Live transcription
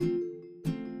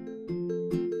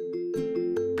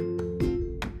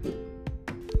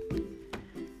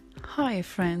Hi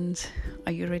friends,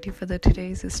 are you ready for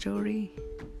today's story?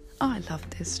 I love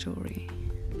this story.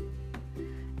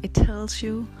 It tells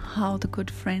you how the good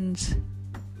friends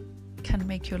can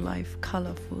make your life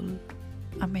colorful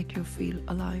and make you feel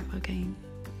alive again.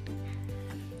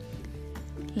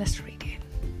 Let's read it.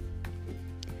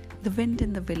 The Wind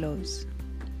in the Willows.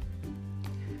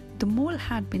 The mole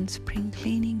had been spring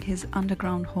cleaning his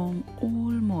underground home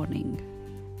all morning.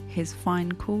 His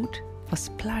fine coat was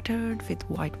splattered with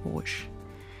whitewash,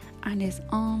 and his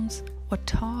arms were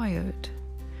tired.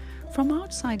 From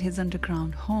outside his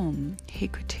underground home, he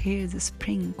could hear the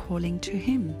spring calling to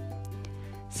him.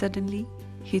 Suddenly,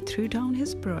 he threw down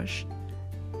his brush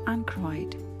and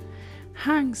cried,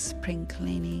 "Hang spring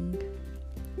cleaning!"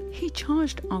 He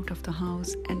charged out of the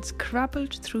house and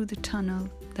scrabbled through the tunnel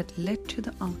that led to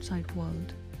the outside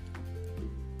world.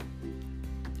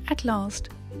 At last,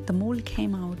 the mole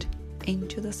came out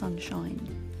into the sunshine.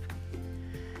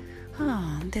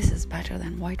 This is better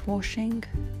than whitewashing,"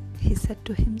 he said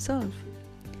to himself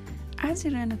as he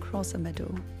ran across a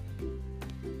meadow.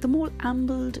 The mole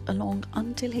ambled along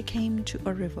until he came to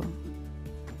a river.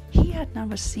 He had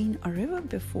never seen a river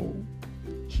before.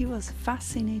 He was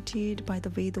fascinated by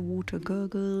the way the water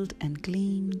gurgled and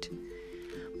gleamed.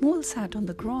 Mole sat on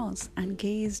the grass and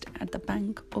gazed at the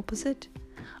bank opposite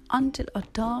until a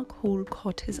dark hole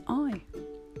caught his eye.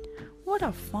 "What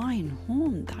a fine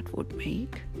home that would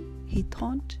make," he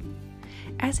thought.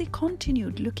 As he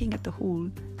continued looking at the hole,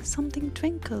 something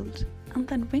twinkled and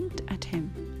then winked at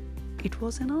him. It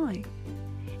was an eye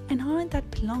that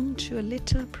belonged to a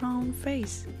little brown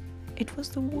face. It was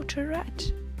the water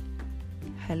rat.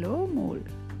 "Hello, Mole,"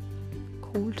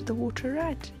 called the water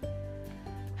rat.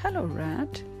 "Hello,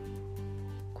 rat,"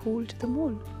 called the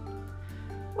mole.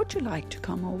 "Would you like to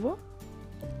come over?"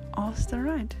 asked the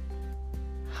rat.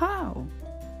 "How?"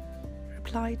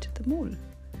 replied the mole.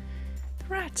 The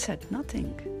rat said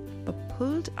nothing, but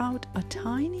pulled out a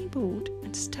tiny boat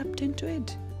and stepped into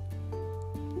it.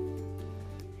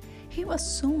 He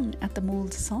was soon at the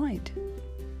mole's side.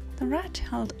 The rat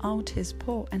held out his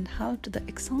paw and helped the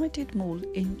excited mole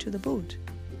into the boat.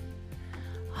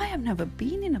 "I have never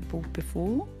been in a boat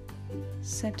before,"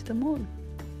 said the mole.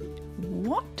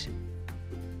 "What?"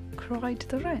 cried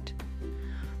the rat.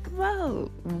 "Well,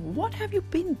 what have you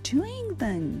been doing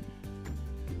then?"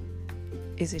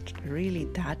 "Is it really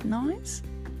that nice?"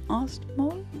 asked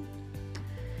Mole.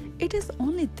 "It is the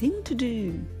only thing to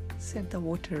do," said the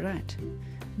water rat.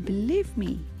 "Believe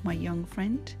me, my young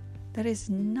friend, there is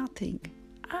nothing,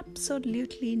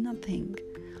 absolutely nothing,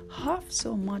 half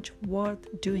so much worth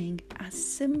doing as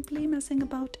simply messing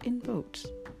about in boats.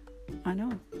 I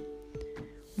know.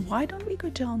 Why don't we go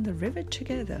down the river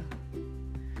together?"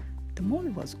 The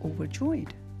mole was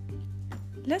overjoyed.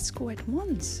 "Let's go at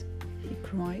once," he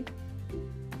cried.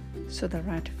 So the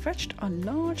rat fetched a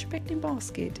large picnic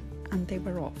basket and they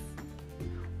were off.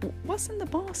 "What's in the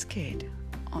basket?"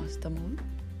 asked the mole.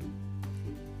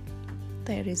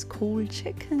 "There is cold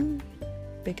chicken,"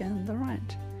 began the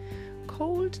rat.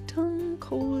 "Cold tongue,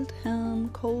 cold ham,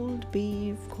 cold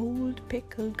beef, cold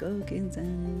pickled gherkins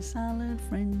and salad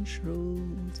French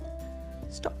rolls."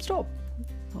 Stop,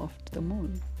 laughed the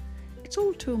mole. "It's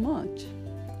all too much."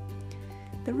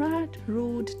 The rat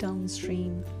rowed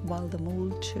downstream while the mole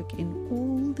took in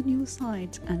all the new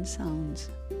sights and sounds.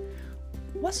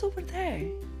 "What's over there?"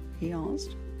 he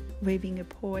asked, waving a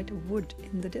paw at wood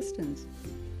in the distance.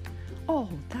 "Oh,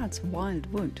 that's wild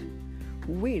wood.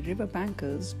 We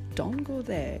riverbankers don't go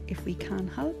there if we can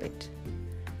help it."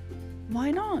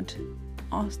 "Why not?"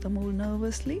 asked the mole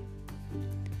nervously.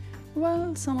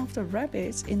 "Well, some of the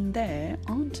rabbits in there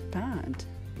aren't bad.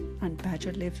 And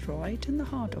Badger lives right in the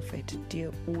heart of it,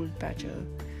 dear old Badger.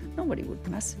 Nobody would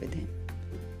mess with him."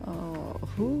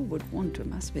 "Who would want to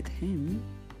mess with him?"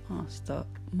 asked the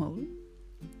mole.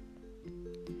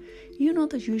 "You know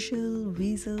the usual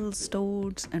weasels,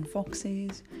 toads and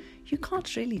foxes. You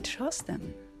can't really trust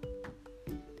them."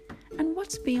 "And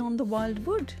what's beyond the wild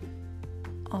wood?"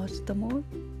 asked the mole.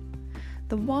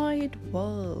 "The wide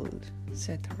world,"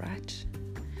 said the rat.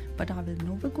 "But I will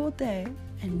never go there,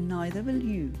 and neither will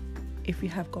you, if you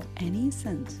have got any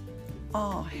sense.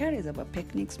 Here is our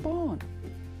picnic spot."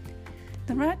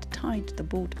 The rat tied the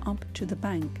boat up to the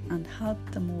bank and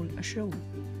helped the mole ashore.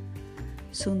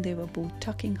 Soon they were both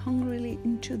tucking hungrily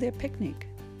into their picnic.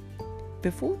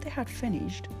 Before they had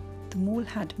finished, the mole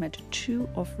had met two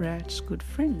of Rat's good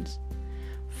friends.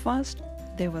 First,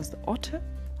 there was the otter,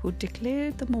 who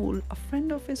declared the mole a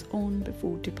friend of his own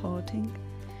before departing.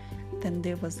 Then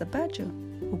there was the badger,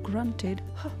 who grunted,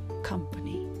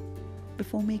 "company,"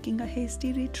 before making a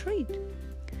hasty retreat.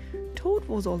 Toad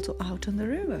was also out on the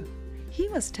river. He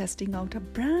was testing out a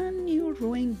brand new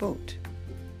rowing boat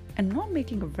and not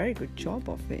making a very good job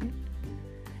of it.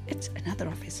 It's another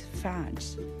of his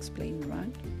fads, explained Rat.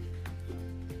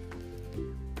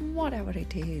 Whatever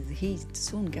it is, he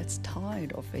soon gets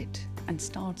tired of it and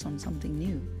starts on something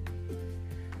new.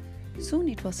 Soon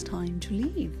it was time to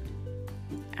leave.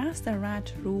 As the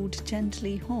rat rowed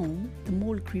gently home, the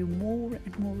mole grew more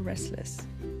and more restless.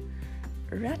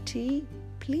 Ratty,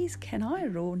 please can I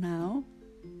row now?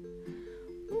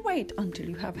 Wait until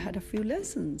you have had a few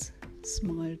lessons,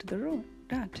 smiled the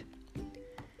rat.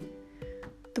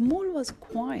 The mole was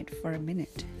quiet for a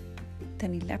minute.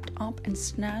 Then he leapt up and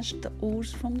snatched the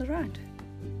oars from the rat.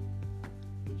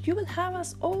 You will have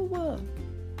us over,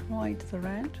 cried the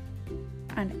rat.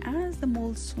 And as the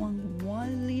mole swung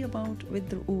wildly about with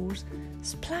the oars,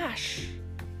 splash!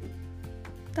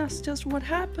 That's just what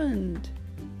happened.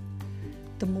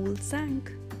 The mole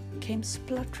sank, came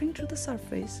spluttering to the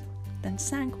surface, then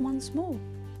sank once more.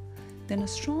 Then a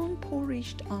strong paw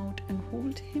reached out and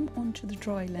hauled him onto the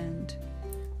dry land.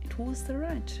 It was the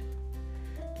rat.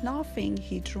 Laughing,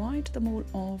 he dried the mole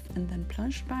off and then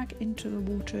plunged back into the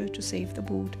water to save the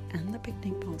boat and the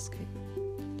picnic basket.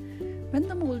 When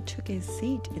the mole took his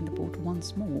seat in the boat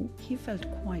once more, he felt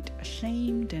quite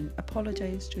ashamed and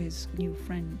apologized to his new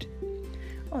friend.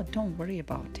 Oh, don't worry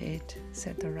about it,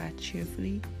 said the rat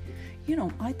cheerfully.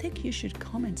 I think you should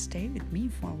come and stay with me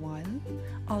for a while.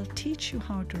 I'll teach you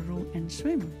how to row and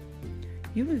swim.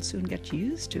 You will soon get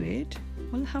used to it.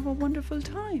 We'll have a wonderful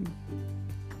time.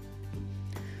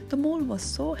 The mole was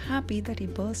so happy that he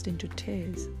burst into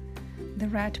tears. The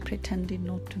rat pretended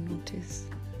not to notice.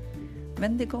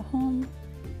 When they got home,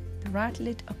 the rat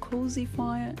lit a cozy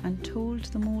fire and told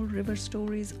the mole river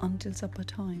stories until supper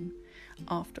time.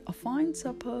 After a fine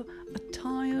supper, a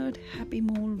tired, happy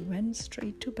mole went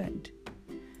straight to bed.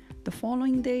 The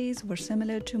following days were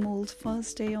similar to Mole's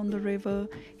first day on the river.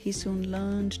 He soon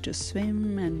learned to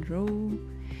swim and row.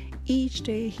 Each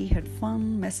day he had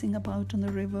fun messing about on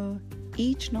the river.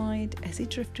 Each night, as he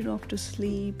drifted off to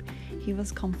sleep, he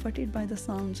was comforted by the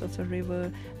sounds of the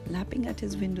river lapping at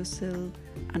his windowsill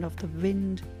and of the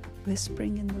wind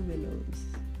whispering in the willows.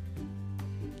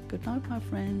 Good night, my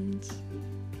friends.